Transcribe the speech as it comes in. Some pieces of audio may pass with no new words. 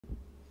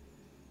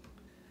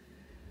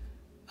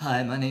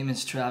Hi, my name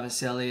is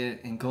Travis Eliot,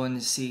 and going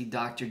to see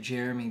Dr.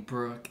 Jeremy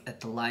Brook at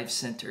the Life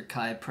Center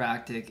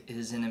Chiropractic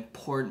is an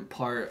important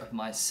part of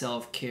my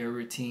self-care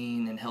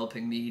routine and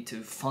helping me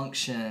to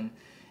function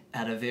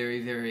at a very,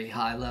 very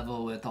high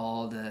level with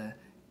all the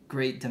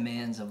great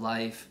demands of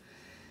life.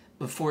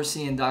 Before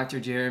seeing Dr.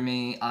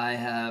 Jeremy, I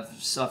have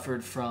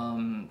suffered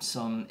from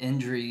some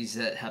injuries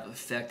that have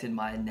affected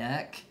my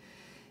neck.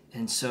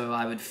 And so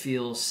I would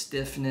feel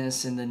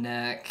stiffness in the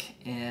neck,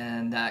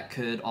 and that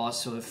could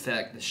also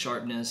affect the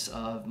sharpness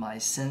of my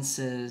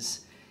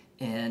senses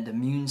and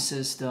immune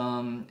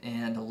system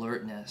and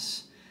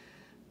alertness.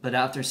 But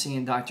after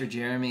seeing Dr.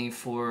 Jeremy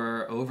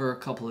for over a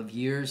couple of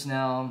years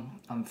now,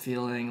 I'm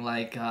feeling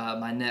like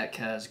my neck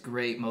has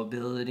great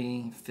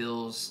mobility,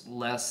 feels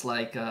less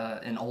like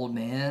an old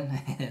man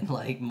and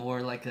like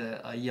more like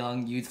a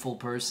young, youthful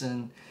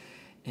person.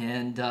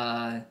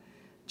 And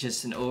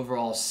just an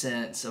overall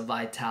sense of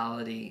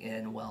vitality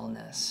and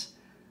wellness.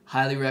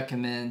 Highly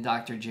recommend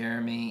Dr.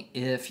 Jeremy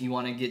if you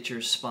want to get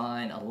your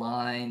spine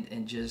aligned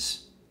and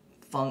just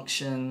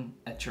function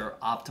at your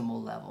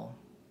optimal level.